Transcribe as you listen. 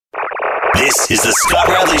This is the Scott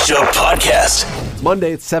Radley Show podcast. It's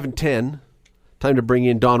Monday, it's 7:10. Time to bring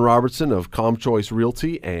in Don Robertson of ComChoice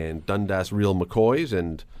Realty and Dundas Real McCoys,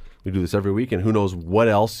 and we do this every week, and who knows what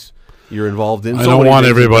else you're involved in. I don't want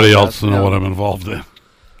everybody else to know what I'm involved in.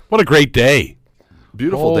 What a great day.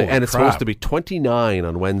 Beautiful day, and it's supposed to be 29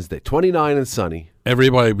 on Wednesday, 29 and sunny.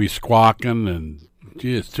 Everybody be squawking, and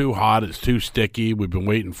gee, it's too hot, it's too sticky. We've been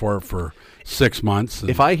waiting for it for 6 months.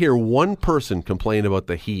 If I hear one person complain about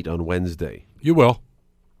the heat on Wednesday, you will.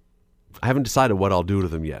 I haven't decided what I'll do to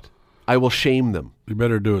them yet. I will shame them. You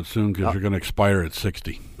better do it soon because you're going to expire at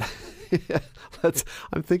 60. Yeah,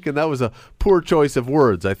 I'm thinking that was a poor choice of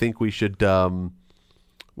words. I think we should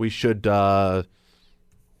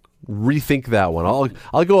rethink that one.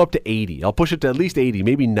 I'll go up to 80. I'll push it to at least 80,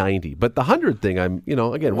 maybe 90. But the 100 thing,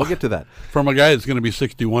 again, we'll get to that. From a guy that's going to be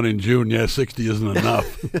 61 in June, 60 isn't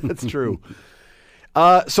enough. That's true.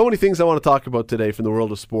 So many things I want to talk about today from the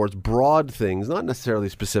world of sports, broad things, not necessarily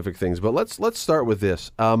specific things, but let's start with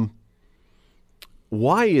this.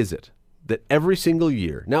 Why is it that every single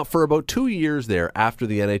year, now for about 2 years there after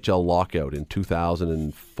the NHL lockout in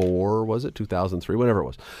 2004, was it 2003, whatever it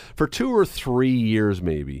was, for 2 or 3 years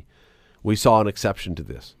maybe, we saw an exception to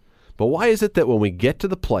this. But why is it that when we get to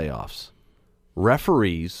the playoffs,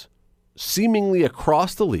 referees seemingly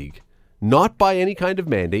across the league, not by any kind of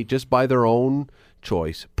mandate, just by their own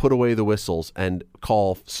choice, put away the whistles and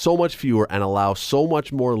call so much fewer and allow so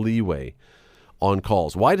much more leeway on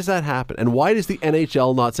calls? Why does that happen? And why does the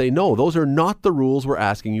NHL not say, no, those are not the rules we're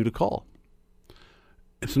asking you to call?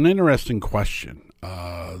 It's an interesting question.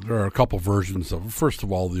 There are a couple versions of it. First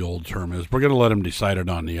of all, the old term is, we're going to let them decide it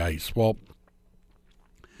on the ice. Well,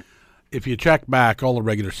 if you check back, all the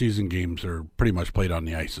regular season games are pretty much played on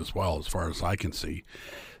the ice as well, as far as I can see.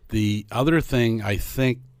 The other thing I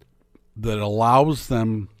think that allows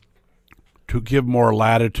them to give more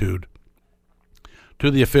latitude to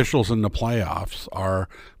the officials in the playoffs are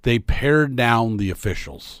they pared down the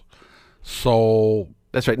officials. So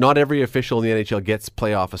that's right. Not every official in the NHL gets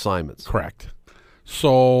playoff assignments. Correct.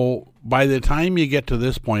 So by the time you get to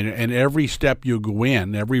this point, and every step you go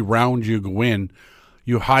in, every round you go in,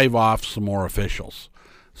 you hive off some more officials.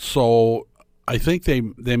 So I think they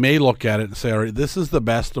may look at it and say, all right, this is the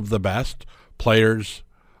best of the best players,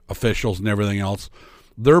 officials, and everything else.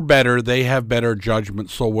 They're better. They have better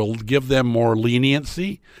judgment, so we'll give them more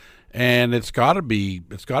leniency. And it's got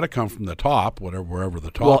to come from the top, wherever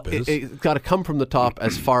the top is. It's got to come from the top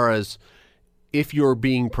as far as if you're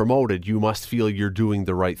being promoted, you must feel you're doing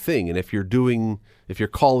the right thing. And if you're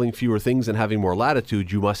calling fewer things and having more latitude,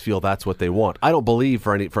 you must feel that's what they want. I don't believe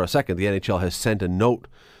for a second the NHL has sent a note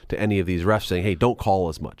to any of these refs saying, hey, don't call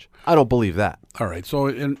as much. I don't believe that. All right. So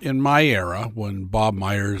in my era, when Bob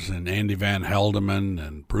Myers and Andy Van Helderman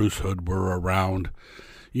and Bruce Hood were around,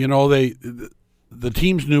 the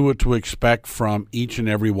teams knew what to expect from each and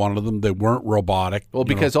every one of them. They weren't robotic. Well,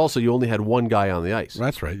 because also you only had one guy on the ice.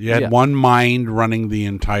 That's right. You had one mind running the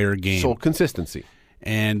entire game. So consistency.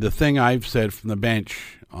 And the thing I've said from the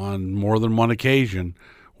bench on more than one occasion,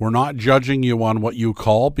 we're not judging you on what you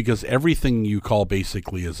call, because everything you call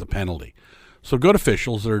basically is a penalty. So good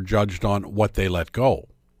officials are judged on what they let go.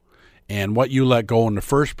 And what you let go in the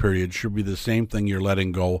first period should be the same thing you're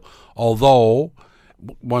letting go. Although,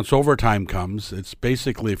 once overtime comes, it's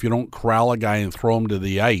basically if you don't corral a guy and throw him to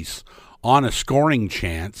the ice on a scoring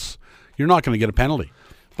chance, you're not going to get a penalty.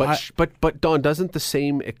 But Don, doesn't the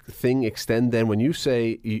same thing extend then when you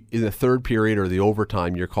say in the third period or the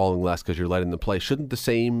overtime you're calling less because you're letting them play? Shouldn't the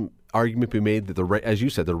same argument be made that as you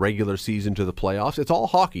said, the regular season to the playoffs? It's all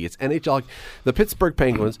hockey. It's NHL. The Pittsburgh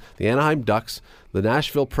Penguins, the Anaheim Ducks, the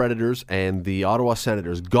Nashville Predators, and the Ottawa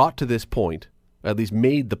Senators got to this point, at least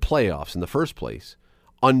made the playoffs in the first place,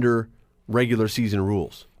 under regular season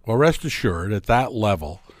rules. Well, rest assured, at that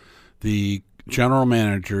level, the general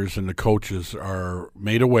managers and the coaches are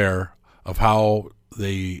made aware of how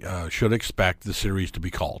they should expect the series to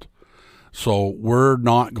be called. So you're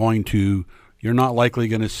not likely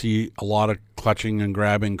going to see a lot of clutching and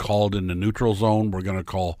grabbing called in the neutral zone. We're going to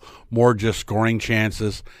call more just scoring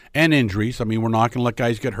chances and injuries. I mean, we're not going to let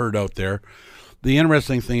guys get hurt out there. The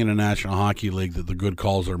interesting thing in the National Hockey League that the good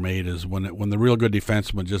calls are made is when the real good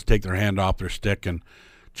defensemen just take their hand off their stick and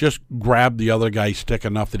just grab the other guy's stick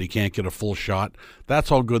enough that he can't get a full shot. That's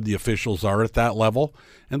how good the officials are at that level.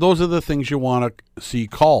 And those are the things you want to see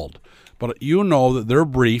called. But you know that they're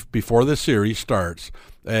briefed before the series starts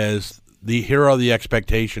as here are the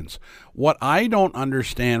expectations. What I don't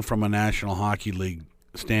understand from a National Hockey League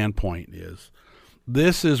standpoint is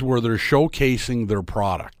this is where they're showcasing their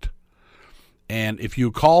product. And if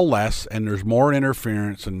you call less and there's more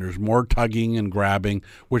interference and there's more tugging and grabbing,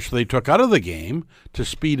 which they took out of the game to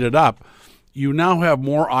speed it up, you now have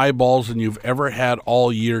more eyeballs than you've ever had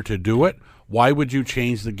all year to do it. Why would you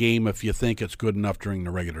change the game if you think it's good enough during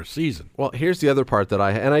the regular season? Well, here's the other part that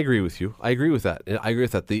I agree with you. I agree with that.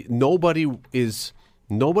 Nobody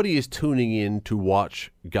is tuning in to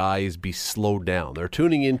watch guys be slowed down. They're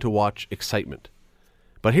tuning in to watch excitement.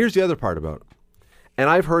 But here's the other part about it. And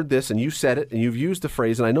I've heard this, and you said it, and you've used the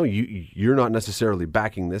phrase, and I know you're not necessarily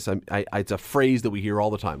backing this. It's a phrase that we hear all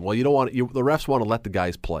the time. Well, you don't want the refs want to let the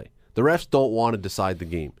guys play. The refs don't want to decide the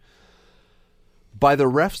game. By the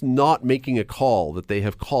refs not making a call that they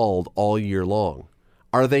have called all year long,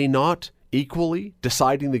 are they not equally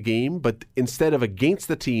deciding the game, but instead of against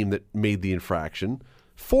the team that made the infraction,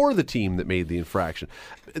 for the team that made the infraction?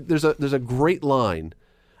 There's a great line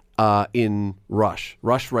in Rush.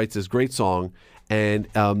 Rush writes this great song, and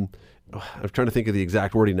I'm trying to think of the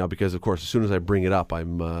exact wording now because, of course, as soon as I bring it up,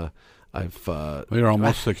 you're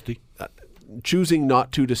almost 60. Choosing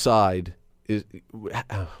not to decide is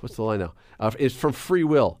what's the line now? It's from Free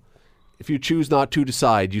Will. If you choose not to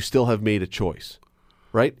decide, you still have made a choice,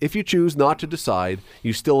 right? If you choose not to decide,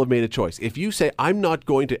 you still have made a choice. If you say, I'm not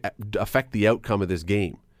going to affect the outcome of this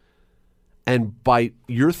game, and by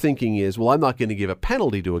your thinking is, well, I'm not going to give a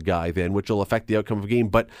penalty to a guy then, which will affect the outcome of a game,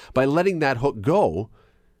 but by letting that hook go,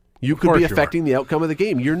 you could be affecting the outcome of the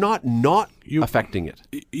game. You're not affecting it.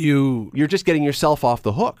 You're just getting yourself off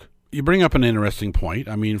the hook. You bring up an interesting point.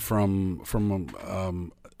 I mean, from a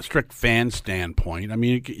strict fan standpoint, I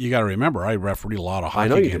mean, you got to remember, I referee a lot of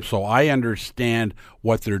hockey games, so I understand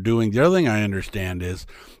what they're doing. The other thing I understand is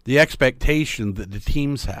the expectation that the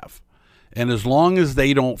teams have. And as long as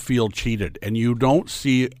they don't feel cheated and you don't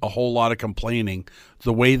see a whole lot of complaining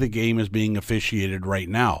the way the game is being officiated right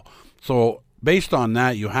now. So based on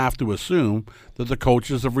that, you have to assume that the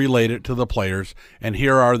coaches have relayed it to the players, and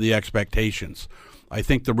here are the expectations. I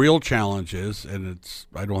think the real challenge is, and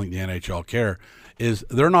I don't think the NHL care, is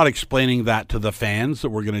they're not explaining that to the fans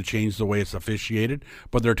that we're going to change the way it's officiated,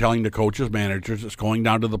 but they're telling the coaches, managers, it's going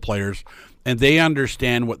down to the players, and they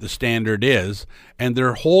understand what the standard is, and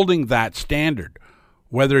they're holding that standard.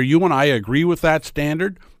 Whether you and I agree with that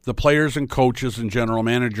standard, the players and coaches and general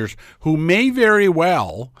managers who may very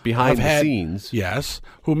well behind the scenes, yes,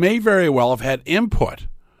 who may very well have had input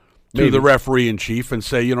to the referee in chief and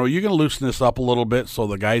say, you're going to loosen this up a little bit so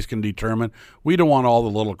the guys can determine. We don't want all the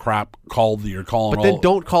little crap called that you're calling. But then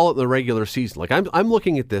don't call it the regular season. Like I'm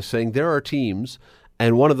looking at this saying there are teams,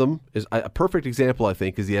 and one of them is a perfect example, I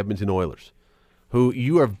think, is the Edmonton Oilers, who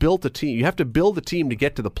you have built a team. You have to build a team to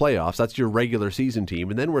get to the playoffs. That's your regular season team.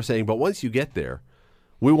 And then we're saying, but once you get there,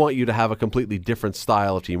 we want you to have a completely different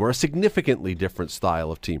style of team or a significantly different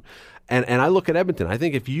style of team. And I look at Edmonton. I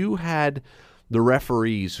think if you had the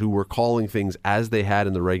referees who were calling things as they had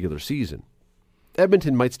in the regular season,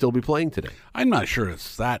 Edmonton might still be playing today. I'm not sure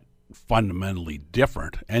it's that fundamentally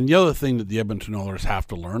different. And the other thing that the Edmonton Oilers have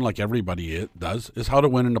to learn, like everybody does, is how to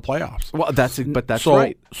win in the playoffs. Well, that's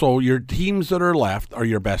right. So your teams that are left are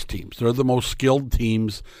your best teams. They're the most skilled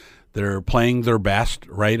teams. They're playing their best,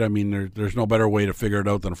 right? I mean, there's no better way to figure it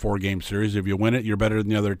out than a 4-game series. If you win it, you're better than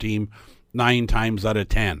the other team 9 times out of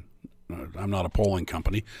 10. I'm not a polling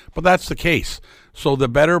company, but that's the case. So the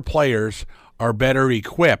better players are better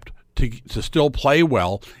equipped to still play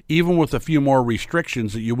well, even with a few more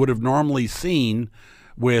restrictions that you would have normally seen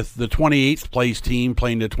with the 28th place team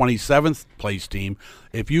playing the 27th place team.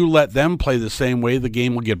 If you let them play the same way, the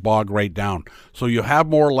game will get bogged right down. So you have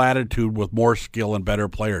more latitude with more skill and better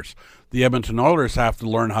players. The Edmonton Oilers have to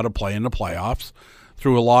learn how to play in the playoffs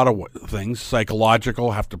through a lot of things.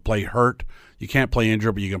 Psychological, have to play hurt. You can't play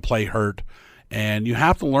injured, but you can play hurt. And you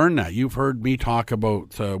have to learn that. You've heard me talk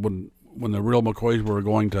about when the real McCoys were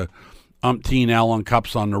going to umpteen Allen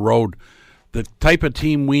Cups on the road. The type of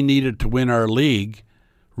team we needed to win our league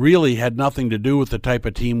really had nothing to do with the type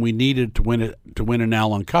of team we needed to win an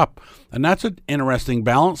Allen Cup. And that's an interesting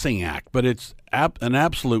balancing act, but it's an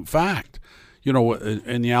absolute fact.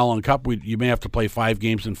 In the Allen Cup, you may have to play 5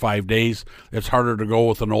 games in 5 days. It's harder to go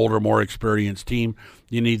with an older, more experienced team.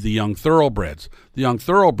 You need the young thoroughbreds. The young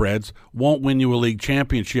thoroughbreds won't win you a league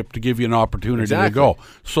championship to give you an opportunity to go.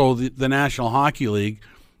 So the National Hockey League,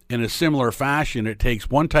 in a similar fashion, it takes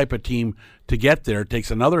one type of team to get there. It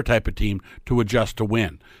takes another type of team to adjust to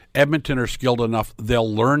win. Edmonton are skilled enough.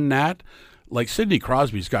 They'll learn that. Like Sidney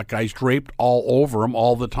Crosby's got guys draped all over him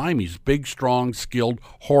all the time. He's big, strong, skilled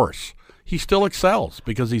horse. He still excels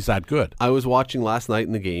because he's that good. I was watching last night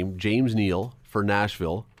in the game. James Neal for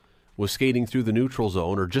Nashville was skating through the neutral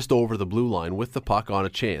zone or just over the blue line with the puck on a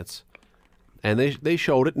chance. And they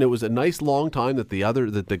showed it, and it was a nice long time that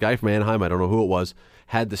the guy from Anaheim, I don't know who it was,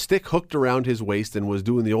 had the stick hooked around his waist and was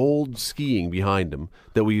doing the old skiing behind him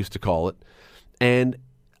that we used to call it. And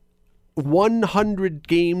 100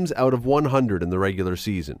 games out of 100 in the regular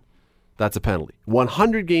season, that's a penalty.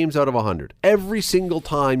 100 games out of 100. Every single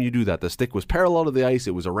time you do that, the stick was parallel to the ice,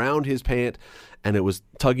 it was around his pant, and it was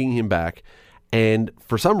tugging him back. And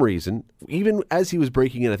for some reason, even as he was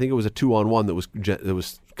breaking in, I think it was a 2-on-1 that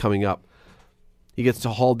was coming up, he gets to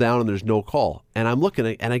haul down and there's no call. And I'm looking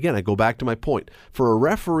at, and again, I go back to my point. For a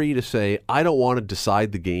referee to say, I don't want to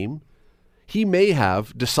decide the game, he may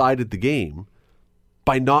have decided the game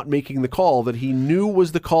by not making the call that he knew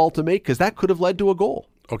was the call to make, because that could have led to a goal.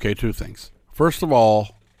 Okay, two things. First of all,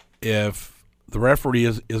 if the referee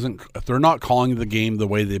if they're not calling the game the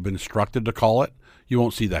way they've been instructed to call it, you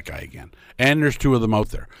won't see that guy again. And there's two of them out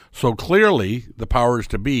there. So clearly, the powers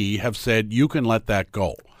to be have said you can let that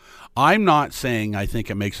go. I'm not saying I think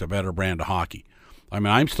it makes a better brand of hockey. I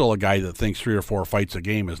mean, I'm still a guy that thinks 3 or 4 fights a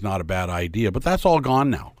game is not a bad idea, but that's all gone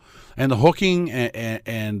now. And the hooking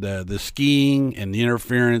and the skiing and the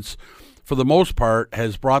interference, for the most part,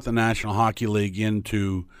 has brought the National Hockey League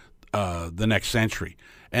into the next century.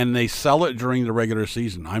 And they sell it during the regular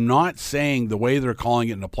season. I'm not saying the way they're calling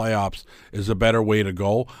it in the playoffs is a better way to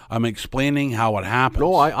go. I'm explaining how it happens.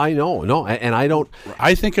 No, I know. No, and I don't.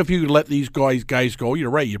 I think if you let these guys go, you're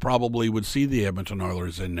right. You probably would see the Edmonton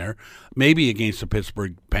Oilers in there, maybe against the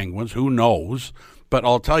Pittsburgh Penguins. Who knows? But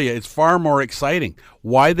I'll tell you, it's far more exciting.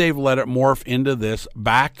 Why they've let it morph into this,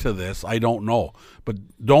 back to this, I don't know. But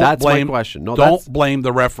that's my question. No, don't blame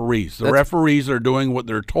the referees. The referees are doing what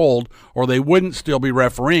they're told, or they wouldn't still be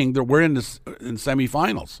refereeing. We're in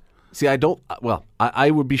semifinals. See,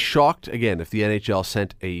 I would be shocked, again, if the NHL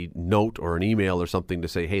sent a note or an email or something to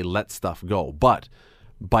say, hey, let stuff go. But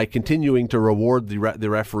by continuing to reward the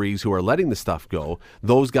referees who are letting the stuff go,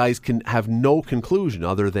 those guys can have no conclusion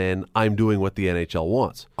other than I'm doing what the NHL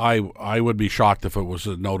wants. I would be shocked if it was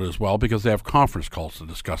a note as well, because they have conference calls to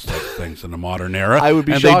discuss such things in the modern era. I would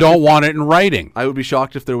be and shocked they don't want it in writing. I would be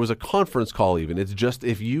shocked if there was a conference call even. It's just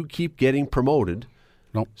if you keep getting promoted,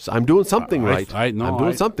 nope. So I'm doing something right. I'm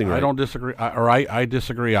doing something right. I don't disagree. I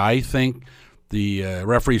disagree. I think the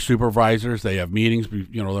referee supervisors, they have meetings,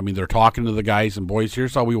 they're talking to the guys and boys,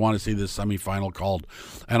 here's how we want to see this semifinal called.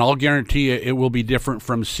 And I'll guarantee you it will be different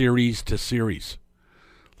from series to series.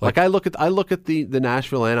 Like I look at the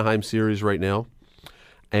Nashville-Anaheim series right now,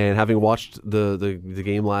 and having watched the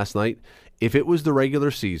game last night, if it was the regular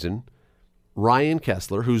season, Ryan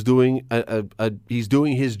Kessler, who's doing he's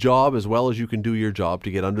doing his job as well as you can do your job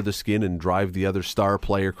to get under the skin and drive the other star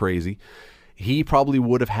player crazy, he probably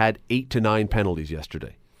would have had 8 to 9 penalties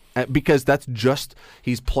yesterday. Because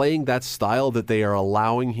he's playing that style that they are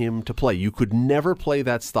allowing him to play. You could never play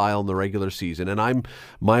that style in the regular season. And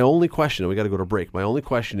my only question, and we got to go to break, my only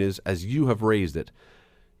question is, as you have raised it,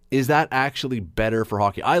 is that actually better for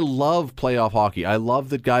hockey? I love playoff hockey. I love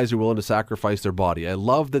that guys are willing to sacrifice their body. I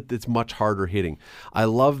love that it's much harder hitting. I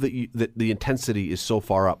love that the intensity is so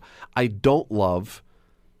far up. I don't love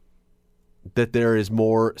that there is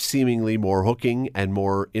seemingly more hooking and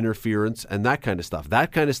more interference and that kind of stuff.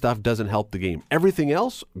 That kind of stuff doesn't help the game. Everything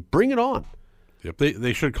else, bring it on. Yep,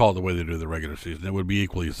 they should call it the way they do the regular season. It would be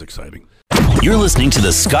equally as exciting. You're listening to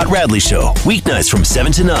The Scott Radley Show, weeknights from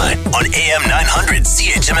 7 to 9 on AM 900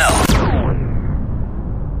 CHML.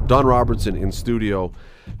 Don Robertson in studio,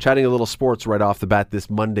 chatting a little sports right off the bat this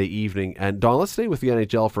Monday evening. And Don, let's stay with the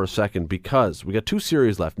NHL for a second, because we got 2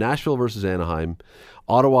 series left, Nashville versus Anaheim,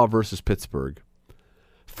 Ottawa versus Pittsburgh.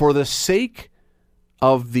 For the sake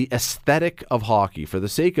of the aesthetic of hockey, for the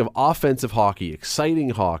sake of offensive hockey, exciting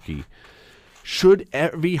hockey, should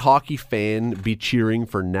every hockey fan be cheering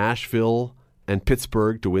for Nashville and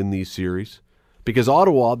Pittsburgh to win these series? Because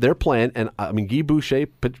Ottawa, their plan, and Guy Boucher,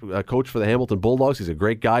 coach for the Hamilton Bulldogs, he's a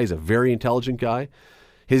great guy, he's a very intelligent guy.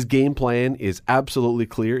 His game plan is absolutely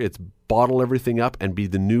clear. It's bottle everything up and be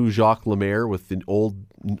the new Jacques Lemaire with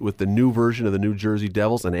the new version of the New Jersey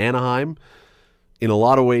Devils. And Anaheim, in a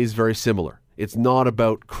lot of ways, very similar. It's not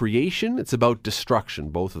about creation, it's about destruction,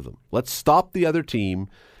 both of them. Let's stop the other team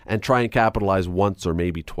and try and capitalize once or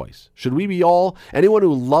maybe twice. Should we be anyone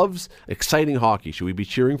who loves exciting hockey, should we be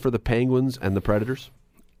cheering for the Penguins and the Predators?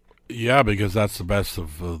 Yeah, because that's the best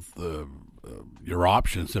of your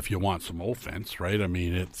options if you want some offense, right? I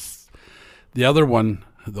mean, it's the other one,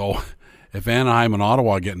 though. If Anaheim and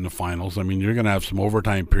Ottawa get in the finals, I mean, you're going to have some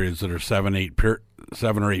overtime periods that are 7 or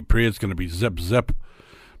 8 periods going to be zip.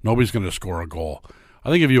 Nobody's going to score a goal. I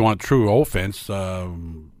think if you want true offense,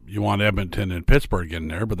 you want Edmonton and Pittsburgh in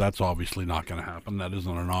there, but that's obviously not going to happen. That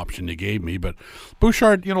isn't an option you gave me. But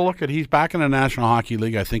Bouchard, he's back in the National Hockey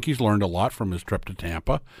League. I think he's learned a lot from his trip to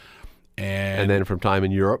Tampa. And then from time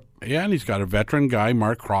in Europe. Yeah, and he's got a veteran guy,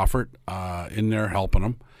 Mark Crawford, in there helping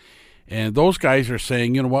him. And those guys are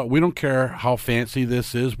saying, you know what, we don't care how fancy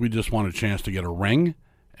this is. We just want a chance to get a ring.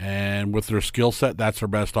 And with their skill set, that's their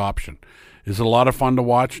best option. Is it a lot of fun to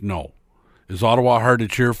watch? No. Is Ottawa hard to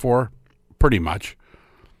cheer for? Pretty much.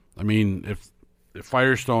 I mean, if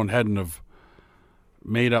Firestone hadn't have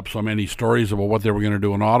made up so many stories about what they were going to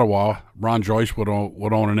do in Ottawa, Ron Joyce would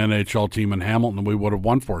own an NHL team in Hamilton, and we would have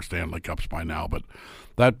won 4 Stanley Cups by now. But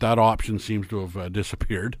that option seems to have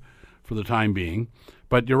disappeared for the time being.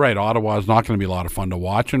 But you're right, Ottawa is not going to be a lot of fun to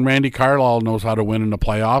watch, and Randy Carlyle knows how to win in the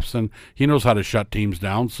playoffs, and he knows how to shut teams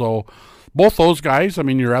down. So both those guys, I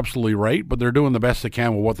mean, you're absolutely right, but they're doing the best they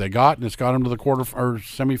can with what they got, and it's got them to the quarter or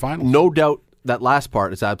semifinals. No doubt that last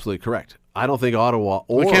part is absolutely correct. I don't think Ottawa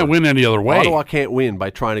they can't win any other way. Ottawa can't win by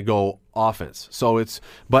trying to go offense.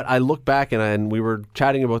 But I look back and we were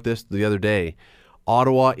chatting about this the other day.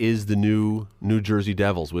 Ottawa is the new New Jersey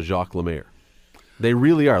Devils with Jacques Lemaire. They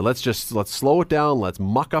really are. Let's slow it down. Let's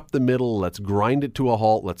muck up the middle. Let's grind it to a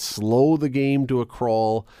halt. Let's slow the game to a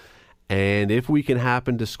crawl. And if we can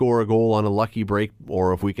happen to score a goal on a lucky break,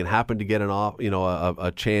 or if we can happen to get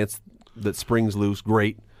a chance that springs loose,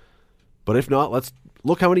 great. But if not, let's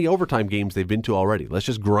look how many overtime games they've been to already. Let's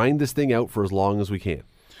just grind this thing out for as long as we can.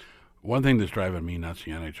 One thing that's driving me nuts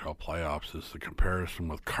in the NHL playoffs is the comparison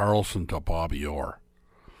with Karlsson to Bobby Orr.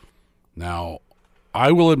 Now,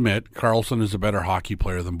 I will admit Karlsson is a better hockey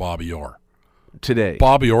player than Bobby Orr. Today.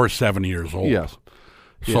 Bobby Orr is 70 years old. Yes.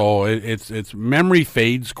 So it's memory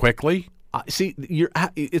fades quickly. See,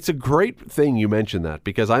 it's a great thing you mentioned that,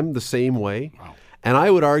 because I'm the same way. Wow. And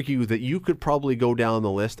I would argue that you could probably go down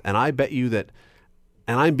the list, and I bet you that,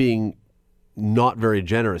 and I'm being not very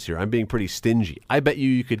generous here, I'm being pretty stingy. I bet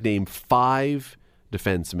you could name 5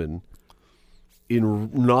 defensemen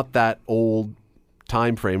in not that old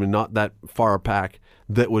time frame and not that far back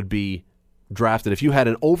that would be drafted. If you had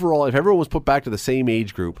an overall, if everyone was put back to the same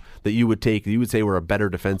age group that you would take, you would say we're a better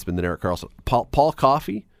defenseman than Erik Karlsson. Paul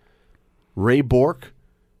Coffey, Ray Bourque,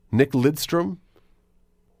 Nick Lidstrom,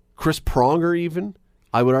 Chris Pronger even.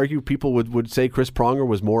 I would argue people would say Chris Pronger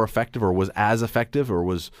was more effective, or was as effective, or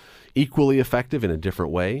was equally effective in a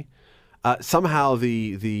different way. Somehow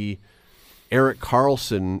the Erik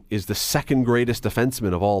Karlsson is the second greatest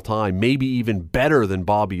defenseman of all time, maybe even better than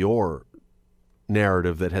Bobby Orr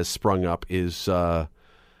narrative that has sprung up is I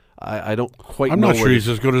don't quite know. I'm not sure he's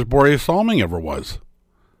as good as Boreas Salming ever was.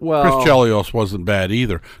 Well, Chris Chelios wasn't bad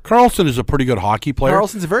either. Karlsson is a pretty good hockey player.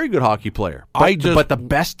 Karlsson's a very good hockey player. But the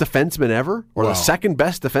best defenseman ever? Or the second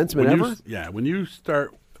best defenseman ever? When you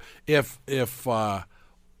start, if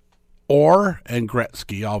Orr and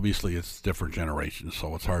Gretzky, obviously it's different generations,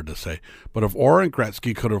 so it's hard to say, but if Orr and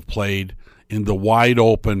Gretzky could have played in the wide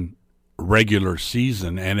open regular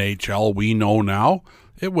season NHL we know now,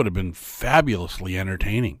 it would have been fabulously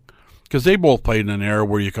entertaining, because they both played in an era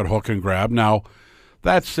where you could hook and grab. Now,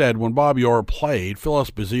 that said, when Bobby Orr played, Phil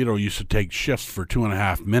Esposito used to take shifts for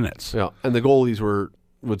 2.5 minutes. Yeah, and the goalies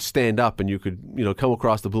would stand up, and you could come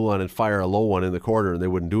across the blue line and fire a low one in the corner, and they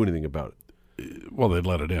wouldn't do anything about it. Well, they'd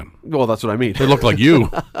let it in. Well, that's what I mean. They look like you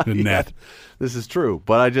in net. This is true,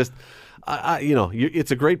 but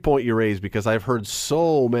it's a great point you raised, because I've heard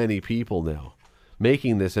so many people now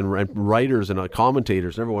making this, and writers and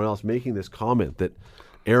commentators and everyone else making this comment that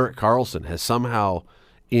Erik Karlsson has somehow,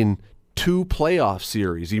 in 2 playoff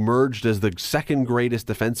series, emerged as the second greatest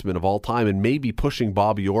defenseman of all time, and maybe pushing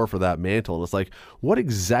Bobby Orr for that mantle. And it's like, what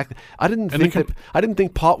exactly? I didn't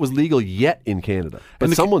think pot was legal yet in Canada,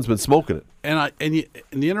 but someone's been smoking it. And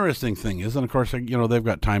the interesting thing is, and of course, they've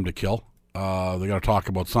got time to kill. They got to talk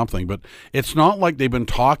about something, but it's not like they've been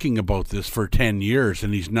talking about this for 10 years,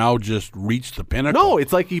 and he's now just reached the pinnacle. No,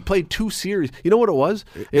 it's like he played 2 series. You know what it was?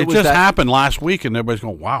 It just happened last week, and everybody's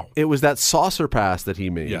going, "Wow!" It was that saucer pass that he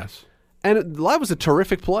made. Yes. And that was a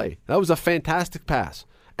terrific play. That was a fantastic pass.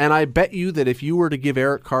 And I bet you that if you were to give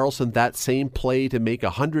Erik Karlsson that same play to make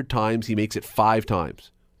 100 times, he makes it 5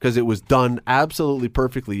 times, because it was done absolutely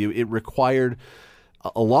perfectly. It required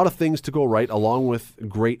a lot of things to go right, along with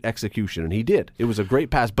great execution, and he did. It was a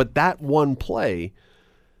great pass. But that one play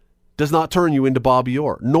does not turn you into Bobby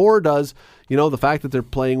Orr, nor does the fact that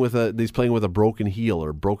he's playing with a broken heel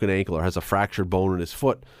or broken ankle or has a fractured bone in his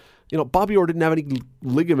foot. Bobby Orr didn't have any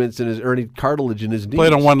ligaments or any cartilage in his knees.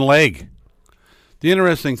 Played on one leg. The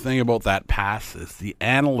interesting thing about that pass is the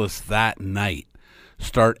analysts that night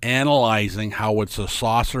start analyzing how it's a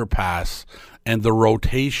saucer pass And the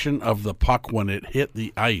rotation of the puck when it hit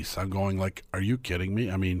the ice, I'm going like, are you kidding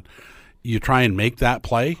me? I mean, you try and make that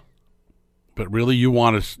play, but really you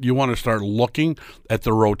want to start looking at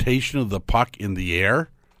the rotation of the puck in the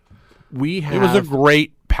air. It was a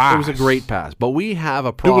great pass. It was a great pass, but we have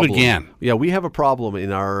a problem. Do it again. Yeah, we have a problem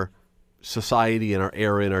in our society, in our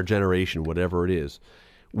era, in our generation, whatever it is.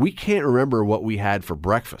 We can't remember what we had for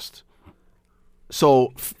breakfast.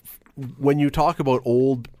 So when you talk about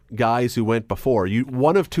old guys who went before,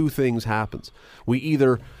 one of two things happens. We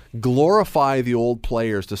either glorify the old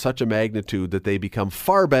players to such a magnitude that they become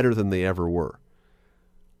far better than they ever were,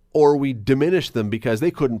 or we diminish them because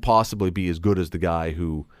they couldn't possibly be as good as the guy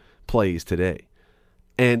who plays today.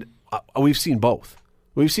 And we've seen both.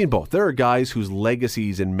 There are guys whose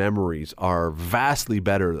legacies and memories are vastly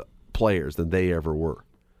better players than they ever were.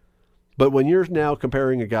 But when you're now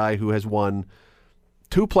comparing a guy who has won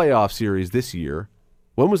 2 playoff series this year,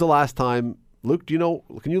 when was the last time, Luke, do you know,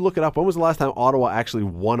 can you look it up? When was the last time Ottawa actually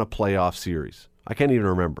won a playoff series? I can't even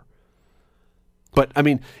remember. But, I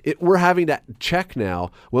mean, we're having to check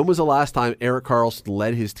now, when was the last time Erik Karlsson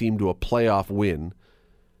led his team to a playoff win?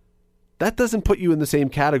 That doesn't put you in the same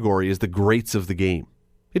category as the greats of the game.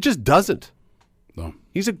 It just doesn't. No.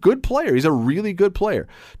 He's a good player. He's a really good player.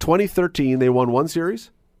 2013, they won 1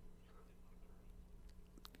 series?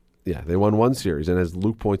 Yeah, they won 1 series. And as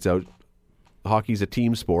Luke points out, hockey's a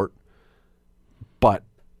team sport. But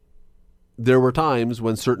there were times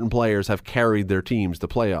when certain players have carried their teams to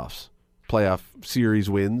playoff series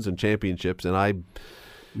wins and championships, and I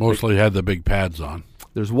mostly had the big pads on.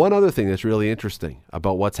 There's one other thing that's really interesting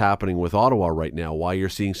about what's happening with Ottawa right now, why you're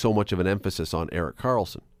seeing so much of an emphasis on Erik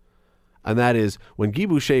Karlsson. And that is when Guy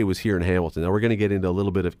Boucher was here in Hamilton. Now we're going to get into a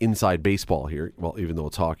little bit of inside baseball here, well, even though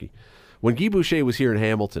it's hockey. When Guy Boucher was here in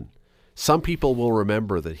Hamilton, some people will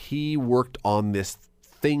remember that he worked on this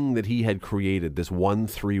thing that he had created, this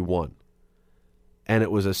 1-3-1. And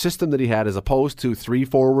it was a system that he had as opposed to 3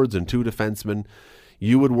 forwards and 2 defensemen.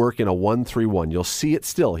 You would work in a 1-3-1. You'll see it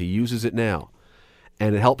still. He uses it now.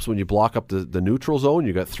 And it helps when you block up the neutral zone.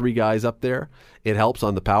 You've got 3 guys up there. It helps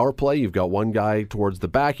on the power play. You've got 1 guy towards the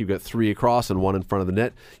back. You've got 3 across and 1 in front of the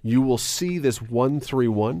net. You will see this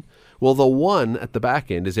 1-3-1. Well, the 1 at the back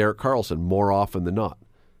end is Erik Karlsson more often than not.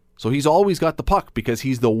 So he's always got the puck because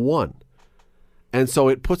he's the 1. And so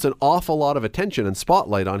it puts an awful lot of attention and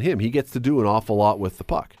spotlight on him. He gets to do an awful lot with the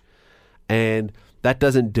puck. And that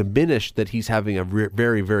doesn't diminish that he's having a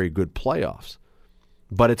very, very good playoffs.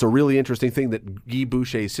 But it's a really interesting thing that Guy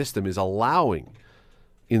Boucher's system is allowing,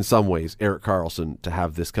 in some ways, Erik Karlsson to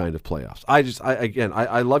have this kind of playoffs.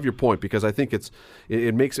 I love your point because I think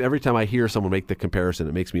it makes, every time I hear someone make the comparison,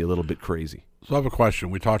 it makes me a little bit crazy. So I have a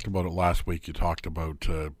question. We talked about it last week. You talked about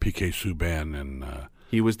P.K. Subban and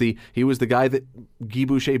he was the guy that Guy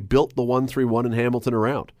Boucher built the 1-3-1 in Hamilton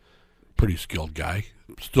around. Pretty skilled guy.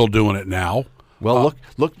 Still doing it now. Well,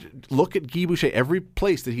 look at Guy Boucher. Every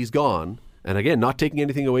place that he's gone. And again, not taking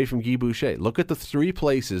anything away from Guy Boucher. Look at the 3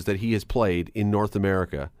 places that he has played in North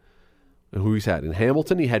America and who he's had. In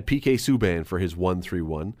Hamilton, he had P.K. Subban for his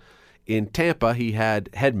 1-3-1. In Tampa, he had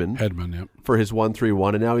Hedman yep, for his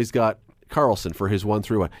 1-3-1. And now he's got Karlsson for his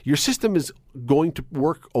 1-3-1. Your system is going to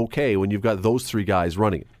work okay when you've got those 3 guys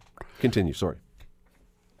running it. Continue, sorry.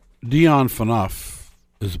 Dion Phaneuf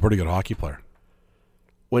is a pretty good hockey player.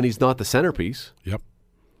 When he's not the centerpiece. Yep.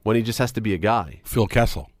 When he just has to be a guy. Phil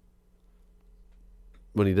Kessel.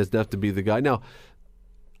 When he doesn't have to be the guy. Now,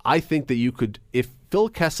 I think that you could, if Phil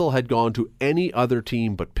Kessel had gone to any other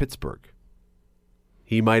team but Pittsburgh,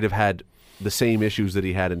 he might have had the same issues that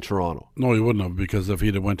he had in Toronto. No, he wouldn't have, because if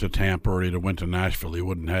he'd have went to Tampa or he'd have went to Nashville, he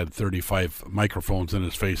wouldn't have had 35 microphones in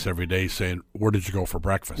his face every day saying, where did you go for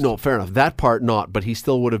breakfast? No, fair enough. That part not, but he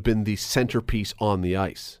still would have been the centerpiece on the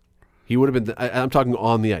ice. He would have been, I'm talking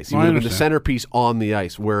on the ice. He would have been the centerpiece on the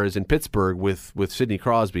ice, whereas in Pittsburgh with Sidney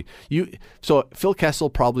Crosby. So Phil Kessel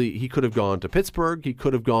probably, he could have gone to Pittsburgh, he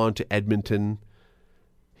could have gone to Edmonton,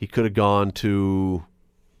 he could have gone to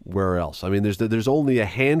where else? I mean, there's only a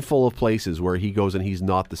handful of places where he goes and he's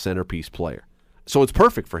not the centerpiece player. So it's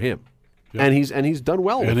perfect for him. Yep. And he's done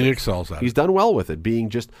well with it. And he excels at it. He's done well with it, being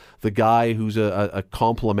just the guy who's a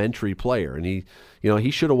complementary player. And he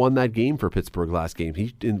should have won that game for Pittsburgh last game.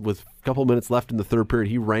 With a couple of minutes left in the third period,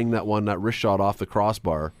 he rang that wrist shot off the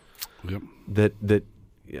crossbar. Yep. That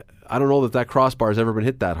I don't know that crossbar has ever been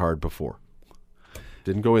hit that hard before.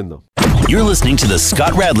 Didn't go in though. You're listening to the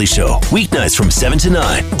Scott Radley Show, weeknights from 7 to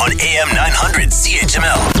 9 on AM 900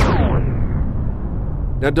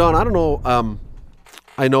 CHML. Now, Don, I don't know.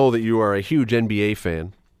 I know that you are a huge NBA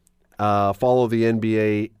fan. Follow the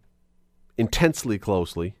NBA intensely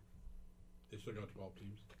closely. They still got 12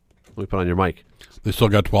 teams. Let me put on your mic. They still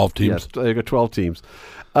got 12 teams. Yes, they got 12 teams.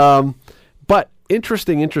 But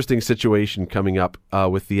interesting situation coming up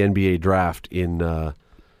with the NBA draft in a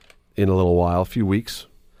little while, a few weeks.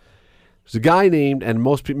 There's a guy named, and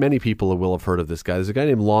many people will have heard of this guy. There's a guy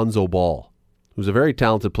named Lonzo Ball, who's a very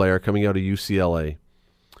talented player coming out of UCLA.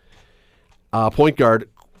 Point guard,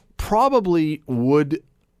 probably would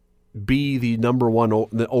be the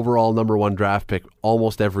overall number one draft pick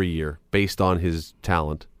almost every year based on his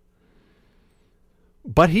talent.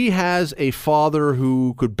 But he has a father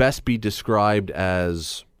who could best be described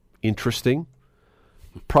as interesting,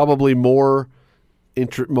 probably more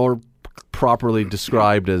properly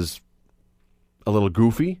described as a little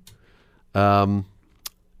goofy.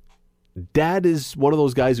 Dad is one of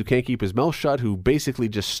those guys who can't keep his mouth shut, who basically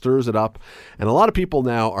just stirs it up. And a lot of people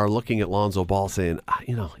now are looking at Lonzo Ball saying,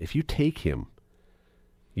 if you take him,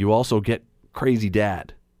 you also get crazy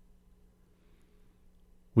dad.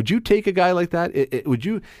 Would you take a guy like that? Would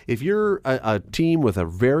you, if you're a team with a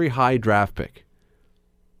very high draft pick,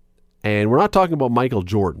 and we're not talking about Michael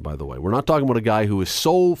Jordan, by the way. We're not talking about a guy who is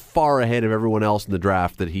so far ahead of everyone else in the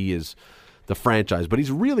draft that he is the franchise, but he's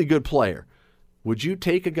a really good player. Would you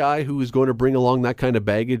take a guy who is going to bring along that kind of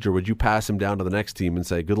baggage, or would you pass him down to the next team and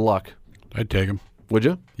say, good luck? I'd take him. Would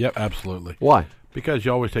you? Yep, absolutely. Why? Because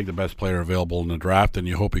you always take the best player available in the draft, and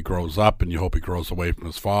you hope he grows up, and you hope he grows away from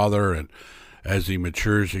his father, and as he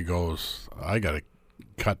matures, he goes, I got to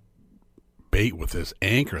cut bait with this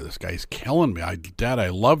anchor. This guy's killing me. Dad, I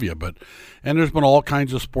love you. And there's been all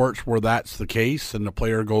kinds of sports where that's the case, and the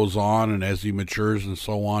player goes on, and as he matures and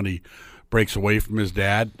so on, he breaks away from his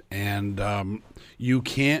dad, and you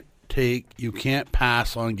can't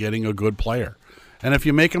pass on getting a good player. And if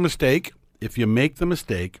you make the mistake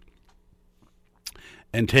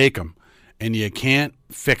and take them, and you can't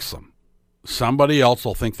fix them, somebody else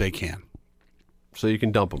will think they can. So you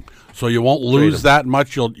can dump them. So you won't lose that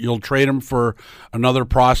much. You'll trade them for another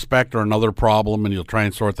prospect or another problem, and you'll try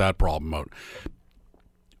and sort that problem out.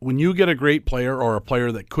 When you get a great player or a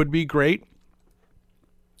player that could be great,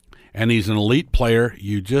 and he's an elite player,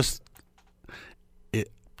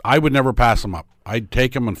 I would never pass him up. I'd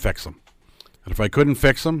take him and fix him. And if I couldn't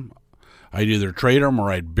fix him, I'd either trade him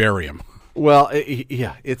or I'd bury him. Well,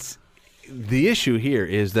 it's the issue here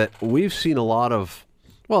is that we've seen a lot of,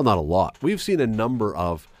 well, not a lot. We've seen a number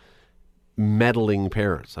of meddling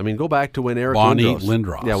parents. I mean, go back to when Eric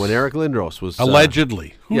Lindros. Yeah, when Eric Lindros was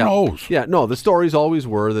allegedly. Who knows? Yeah, no. The stories always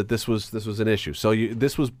were that this was an issue. So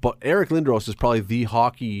but Eric Lindros is probably the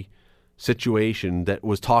hockey situation that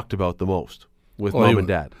was talked about the most with mom and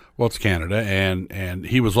dad. Well, it's Canada, and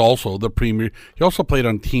he was also the premier. He also played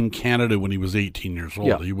on Team Canada when he was 18 years old.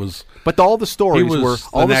 Yeah. He was. But all the stories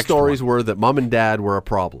were that mom and dad were a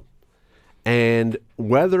problem, and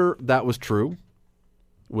whether that was true,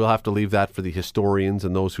 we'll have to leave that for the historians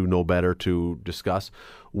and those who know better to discuss.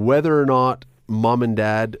 Whether or not mom and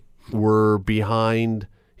dad were behind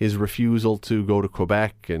his refusal to go to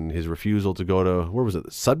Quebec and his refusal to go to, where was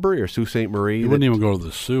it, Sudbury or Sault Ste. Marie? He wouldn't even go to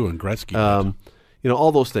the Sioux and Gretzky.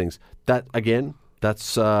 All those things. That, again,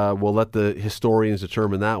 that's we'll let the historians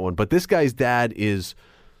determine that one. But this guy's dad is,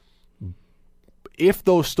 if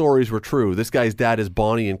those stories were true, this guy's dad is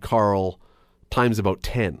Bonnie and Carl times about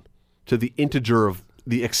 10 to the integer of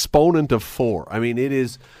the exponent of 4. I mean, it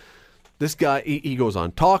is. This guy, he goes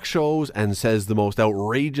on talk shows and says the most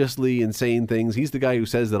outrageously insane things. He's the guy who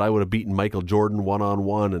says that I would have beaten Michael Jordan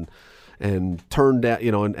one-on-one and turned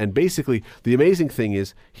down, and basically the amazing thing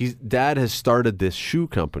is dad has started this shoe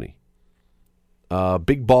company,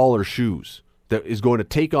 Big Baller Shoes, that is going to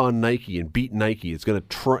take on Nike and beat Nike. It's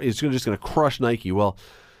just going to crush Nike. Well,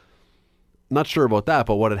 not sure about that,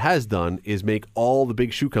 but what it has done is make all the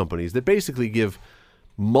big shoe companies that basically give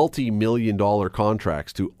multi-million-dollar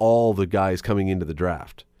contracts to all the guys coming into the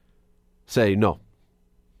draft say, no,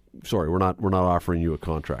 sorry, we're not offering you a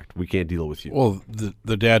contract. We can't deal with you. Well,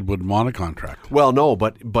 the dad wouldn't want a contract. Well, no,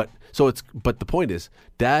 but the point is,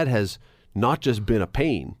 dad has not just been a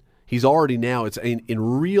pain. He's already now, it's in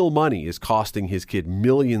real money, is costing his kid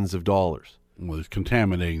millions of dollars. Well, he's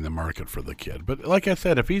contaminating the market for the kid. But like I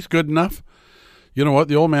said, if he's good enough, you know what?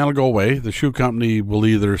 The old man will go away. The shoe company will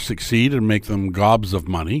either succeed and make them gobs of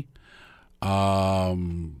money.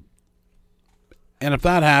 And if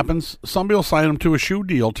that happens, somebody will sign him to a shoe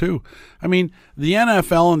deal too. I mean, the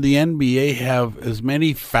NFL and the NBA have as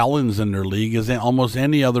many felons in their league as almost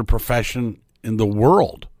any other profession in the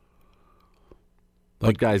world.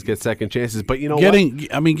 Like guys get second chances, but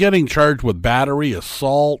getting charged with battery,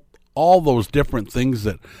 assault, all those different things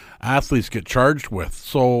that athletes get charged with.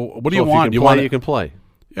 So what do you want? You can play.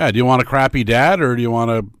 Yeah. Do you want a crappy dad, or do you want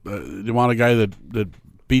a guy that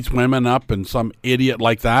beats women up and some idiot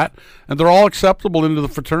like that, and they're all acceptable into the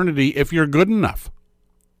fraternity if you're good enough.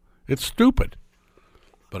 It's stupid,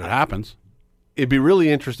 but it happens. It'd be really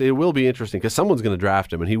interesting. It will be interesting because someone's going to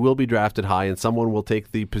draft him, and he will be drafted high, and someone will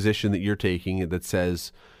take the position that you're taking that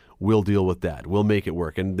says, we'll deal with that. We'll make it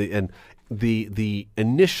work. And the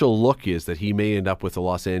initial look is that he may end up with the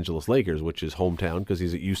Los Angeles Lakers, which is hometown because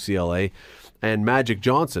he's at UCLA. And Magic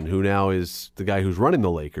Johnson, who now is the guy who's running the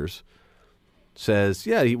Lakers, says,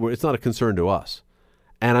 yeah, it's not a concern to us.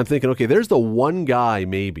 And I'm thinking, okay, there's the one guy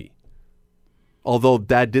maybe. Although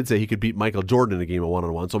Dad did say he could beat Michael Jordan in a game of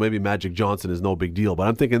one-on-one, so maybe Magic Johnson is no big deal. But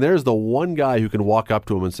I'm thinking there's the one guy who can walk up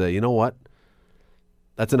to him and say, you know what?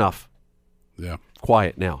 That's enough. Yeah.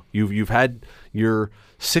 Quiet now. You've had your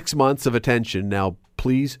 6 months of attention. Now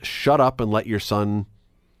please shut up and let your son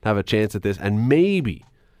have a chance at this. And maybe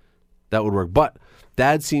that would work. But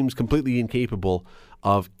Dad seems completely incapable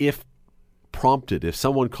of, if prompted, if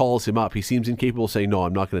someone calls him up, he seems incapable of saying, no,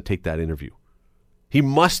 I'm not going to take that interview. He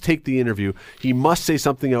must take the interview. He must say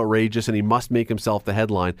something outrageous, and he must make himself the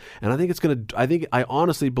headline. And I think I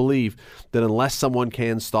honestly believe that unless someone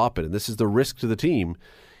can stop it, and this is the risk to the team,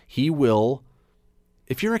 he will.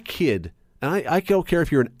 If you're a kid, and I don't care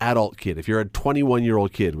if you're an adult kid, if you're a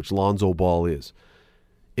 21-year-old kid, which Lonzo Ball is,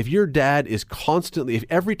 if your dad is constantly, if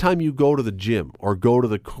every time you go to the gym or go to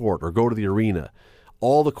the court or go to the arena,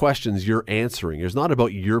 all the questions you're answering is not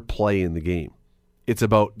about your play in the game. It's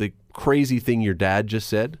about the crazy thing your dad just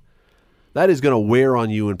said. That is going to wear on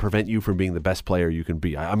you and prevent you from being the best player you can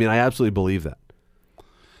be. I mean, I absolutely believe that.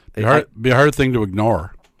 Be a hard thing to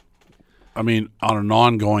ignore. I mean, on an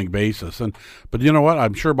ongoing basis. But you know what?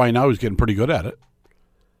 I'm sure by now he's getting pretty good at it.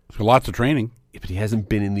 He's got lots of training. Yeah, but he hasn't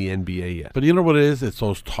been in the NBA yet. But you know what it is? It's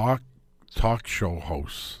those talk show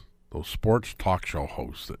hosts, those sports talk show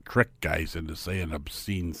hosts that trick guys into saying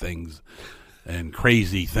obscene things and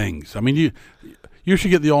crazy things. I mean, you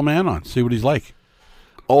should get the old man on, see what he's like.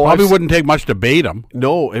 Oh, probably wouldn't take much to bait him.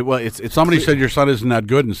 No, it's somebody said your son isn't that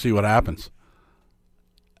good, and see what happens.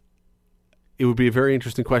 It would be a very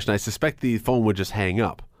interesting question. I suspect the phone would just hang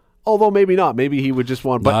up. Although maybe not. Maybe he would just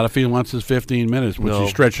want. But not if he wants his 15 minutes, which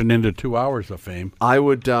he's stretching into 2 hours of fame. I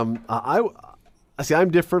would. See,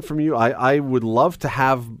 I'm different from you. I would love to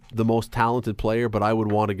have the most talented player, but I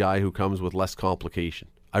would want a guy who comes with less complication.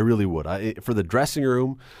 I really would. For the dressing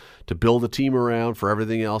room, to build a team around, for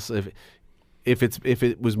everything else. If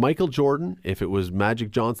it was Michael Jordan, if it was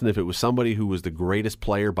Magic Johnson, if it was somebody who was the greatest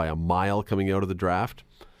player by a mile coming out of the draft,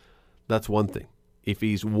 that's one thing. If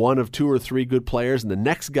he's one of two or three good players and the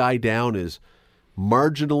next guy down is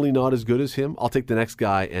marginally not as good as him, I'll take the next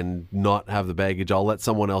guy and not have the baggage. I'll let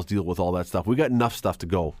someone else deal with all that stuff. We got enough stuff to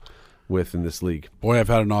go with in this league. Boy, I've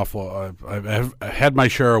had I've had my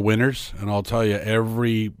share of winners, and I'll tell you,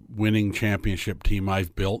 every winning championship team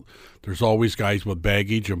I've built, there's always guys with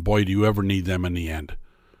baggage, and boy, do you ever need them in the end.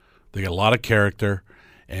 They got a lot of character,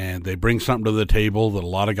 and they bring something to the table that a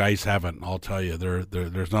lot of guys haven't. I'll tell you,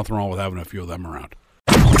 there's nothing wrong with having a few of them around.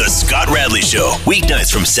 The Scott Radley Show,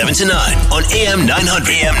 weeknights from 7 to 9 on AM 900.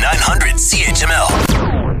 AM 900 CHML.